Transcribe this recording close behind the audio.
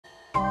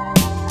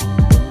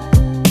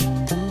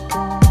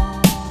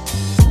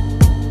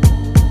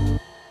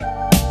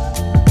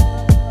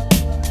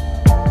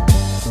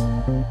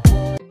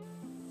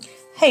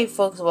Hey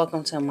folks,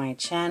 welcome to my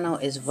channel.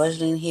 It's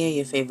Vageline here,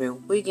 your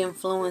favorite wig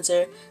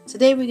influencer.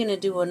 Today we're going to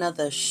do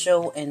another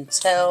show and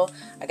tell.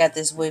 I got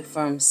this wig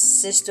from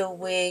Sister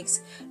Wigs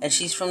and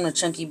she's from the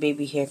Chunky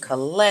Baby Hair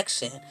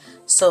Collection.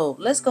 So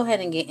let's go ahead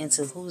and get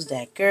into who's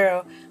that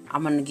girl.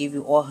 I'm going to give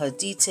you all her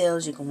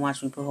details. You can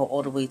watch me put her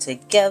all the way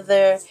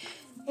together.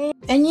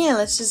 And yeah,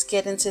 let's just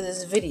get into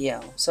this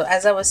video. So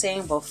as I was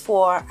saying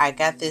before, I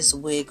got this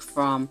wig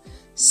from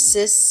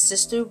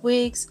Sister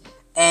Wigs.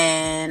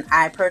 And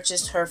I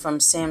purchased her from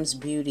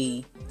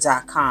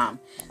samsbeauty.com.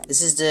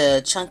 This is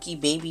the Chunky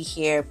Baby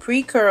Hair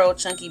Pre-Curl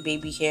Chunky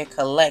Baby Hair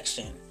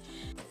Collection.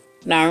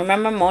 Now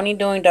remember, I'm only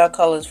doing dark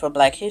colors for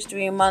Black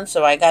History Month,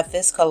 so I got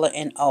this color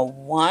in a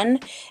 1,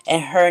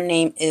 and her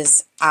name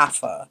is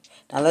Afia.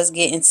 Now let's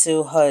get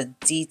into her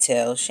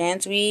details.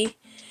 She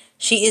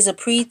is a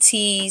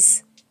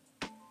pre-tease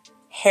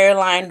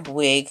hairline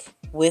wig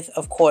with,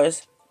 of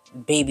course,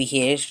 baby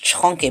hairs,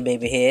 chunky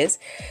baby hairs.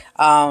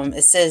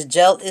 It says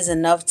gel is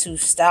enough to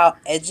style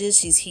edges.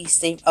 She's heat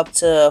safe up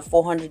to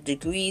 400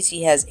 degrees.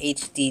 She has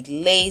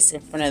HD lace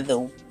in front of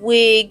the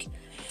wig.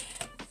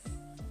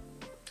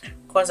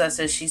 Of course, I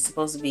said she's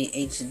supposed to be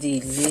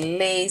HD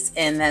lace,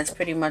 and that's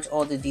pretty much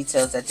all the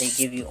details that they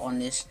give you on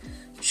this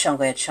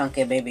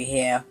chunky baby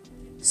hair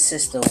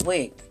sister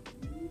wig.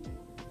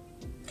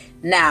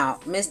 Now,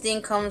 Miss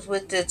Thing comes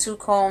with the 2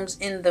 combs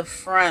in the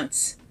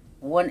front,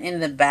 1 in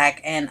the back,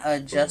 and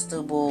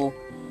adjustable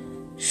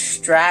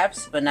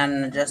straps, but not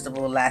an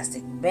adjustable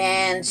elastic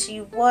band. She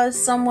was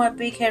somewhat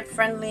big head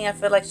friendly. I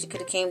feel like she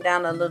could have came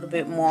down a little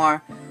bit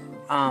more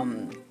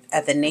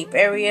at the nape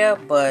area,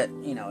 but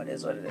you know, it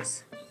is what it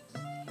is.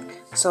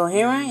 So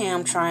here I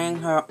am trying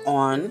her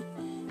on,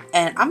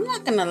 and I'm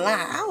not gonna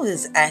lie, I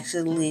was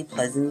actually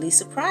pleasantly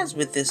surprised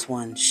with this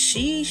one.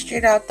 She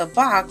straight out the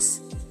box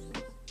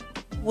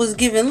was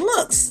giving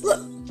looks.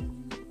 Look,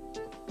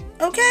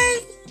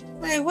 okay.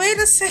 Wait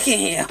a second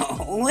here.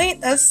 Wait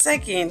a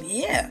second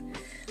here.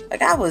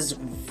 Like, I was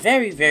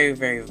very, very,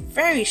 very,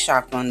 very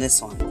shocked on this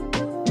one.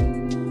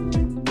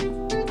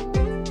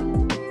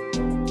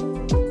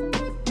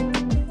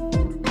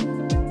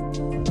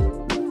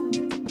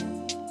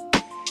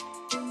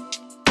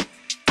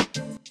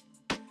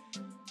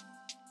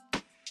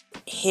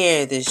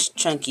 Here, this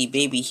chunky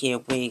baby hair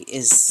wig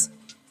is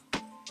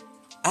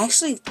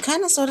actually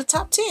kind of sort of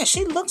top tier.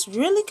 She looks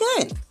really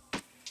good.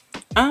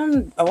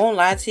 I won't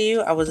lie to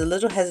you, I was a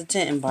little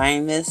hesitant in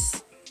buying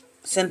this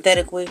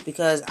synthetic wig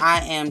because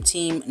I am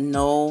team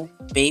no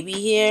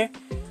baby hair,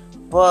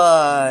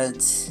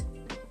 but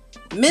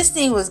Miss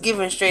Thing was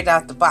giving straight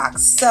out the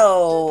box,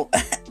 so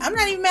I'm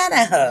not even mad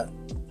at her.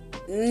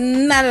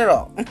 Not at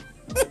all.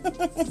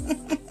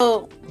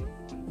 So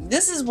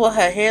this is what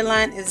her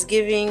hairline is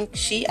giving.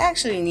 She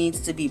actually needs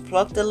to be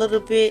plucked a little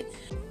bit.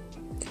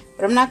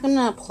 But I'm not going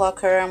to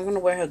pluck her. I'm going to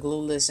wear her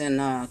glueless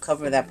and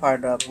cover that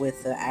part up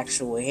with the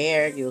actual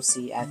hair. You'll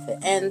see at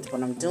the end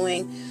what I'm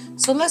doing.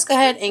 So let's go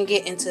ahead and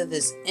get into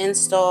this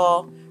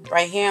install.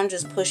 Right here, I'm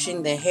just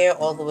pushing the hair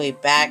all the way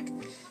back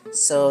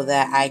so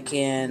that I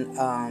can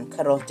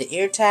cut off the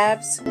ear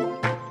tabs.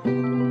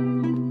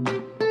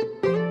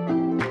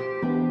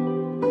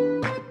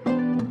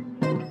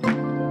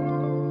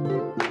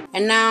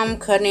 And now I'm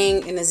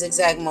cutting in a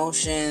zigzag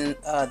motion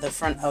the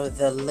front of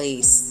the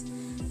lace.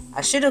 I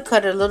should have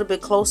cut it a little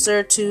bit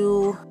closer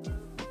to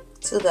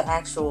the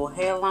actual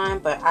hairline,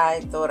 but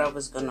I thought I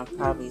was gonna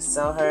probably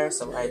sell her,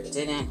 so I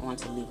didn't. I want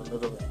to leave a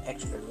little bit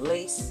extra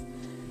lace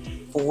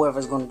for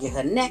whoever's gonna get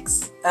her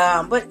next.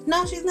 But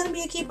no, she's gonna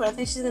be a keeper. I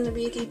think she's gonna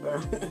be a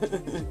keeper.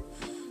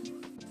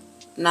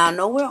 Now,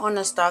 nowhere on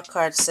the stock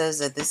card says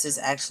that this is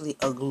actually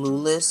a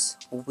glueless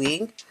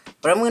wig,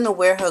 but I'm gonna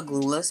wear her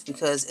glueless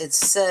because it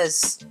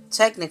says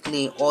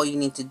technically all you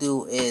need to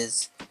do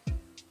is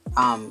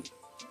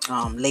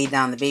lay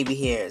down the baby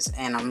hairs,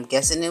 and I'm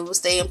guessing it will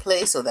stay in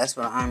place, so that's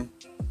what I'm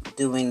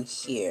doing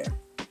here.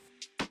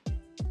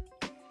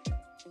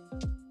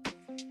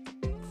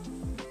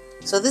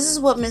 So this is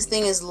what Miss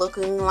Thing is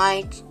looking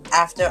like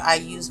after I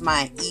use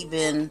my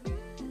Even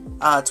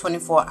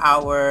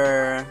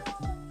 24-hour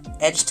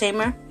edge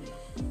tamer.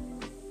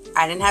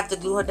 I didn't have to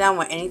glue her down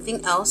with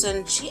anything else,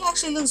 and she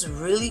actually looks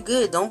really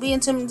good. Don't be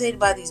intimidated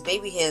by these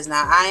baby hairs.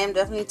 Now, I am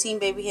definitely team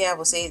baby hair. I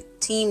will say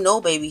team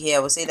no baby hair.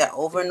 I will say that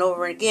over and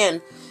over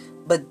again.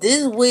 But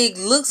this wig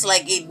looks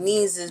like it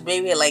needs this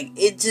baby hair. Like,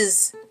 it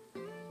just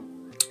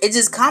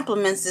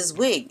complements this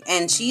wig,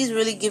 and she's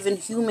really giving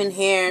human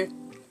hair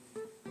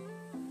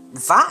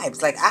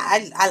vibes. Like,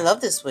 I love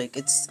this wig.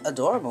 It's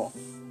adorable.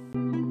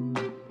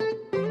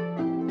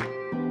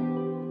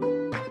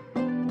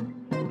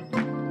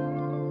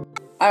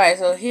 Alright,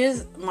 so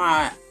here's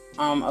my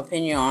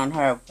opinion on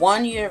her.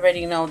 1, you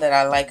already know that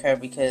I like her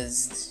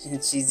because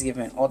she's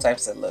giving all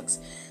types of looks.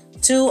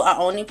 2, I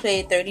only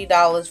paid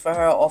 $30 for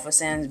her off of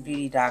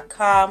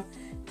samsbeauty.com.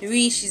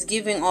 3, she's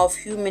giving off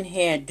human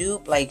hair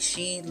dupe. Like,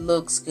 she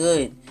looks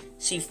good.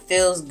 She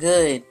feels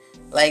good.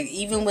 Like,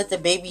 even with the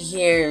baby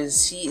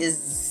hairs, she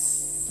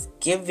is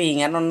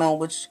giving. I don't know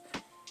which.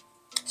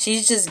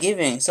 She's just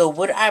giving. So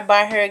would I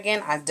buy her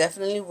again? I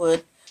definitely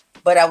would.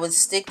 But I would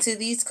stick to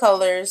these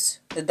colors,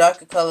 the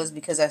darker colors,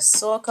 because I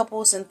saw a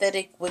couple of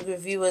synthetic wig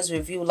reviewers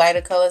review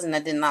lighter colors and I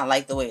did not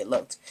like the way it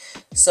looked.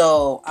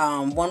 So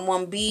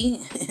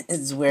 11B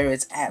is where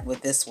it's at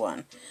with this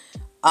one.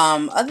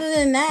 Other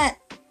than that,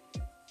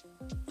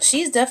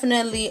 she's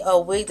definitely a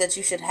wig that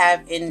you should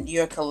have in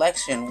your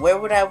collection. Where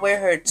would I wear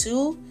her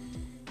to?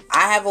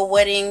 I have a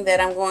wedding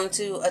that I'm going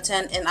to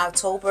attend in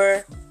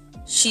October.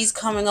 She's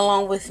coming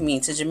along with me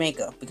to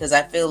Jamaica because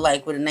I feel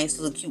like with a nice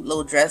little cute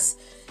little dress,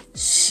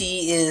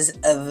 she is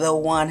the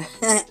one.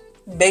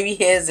 Baby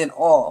hairs and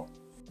all.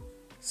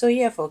 So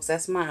yeah, folks,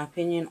 that's my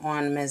opinion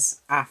on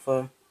Ms.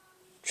 Afia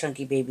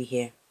chunky baby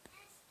hair.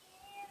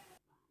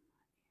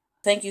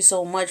 Thank you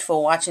so much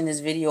for watching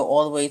this video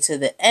all the way to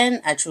the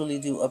end. I truly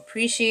do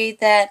appreciate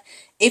that.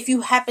 If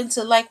you happen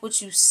to like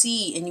what you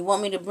see and you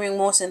want me to bring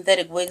more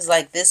synthetic wigs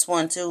like this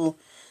one to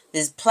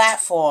this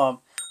platform,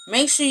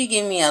 make sure you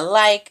give me a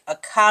like, a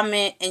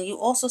comment, and you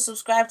also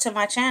subscribe to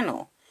my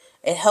channel.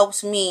 It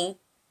helps me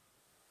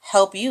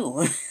help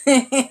you.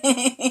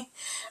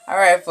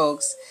 Alright,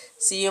 folks.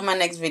 See you in my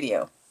next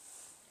video.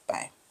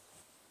 Bye.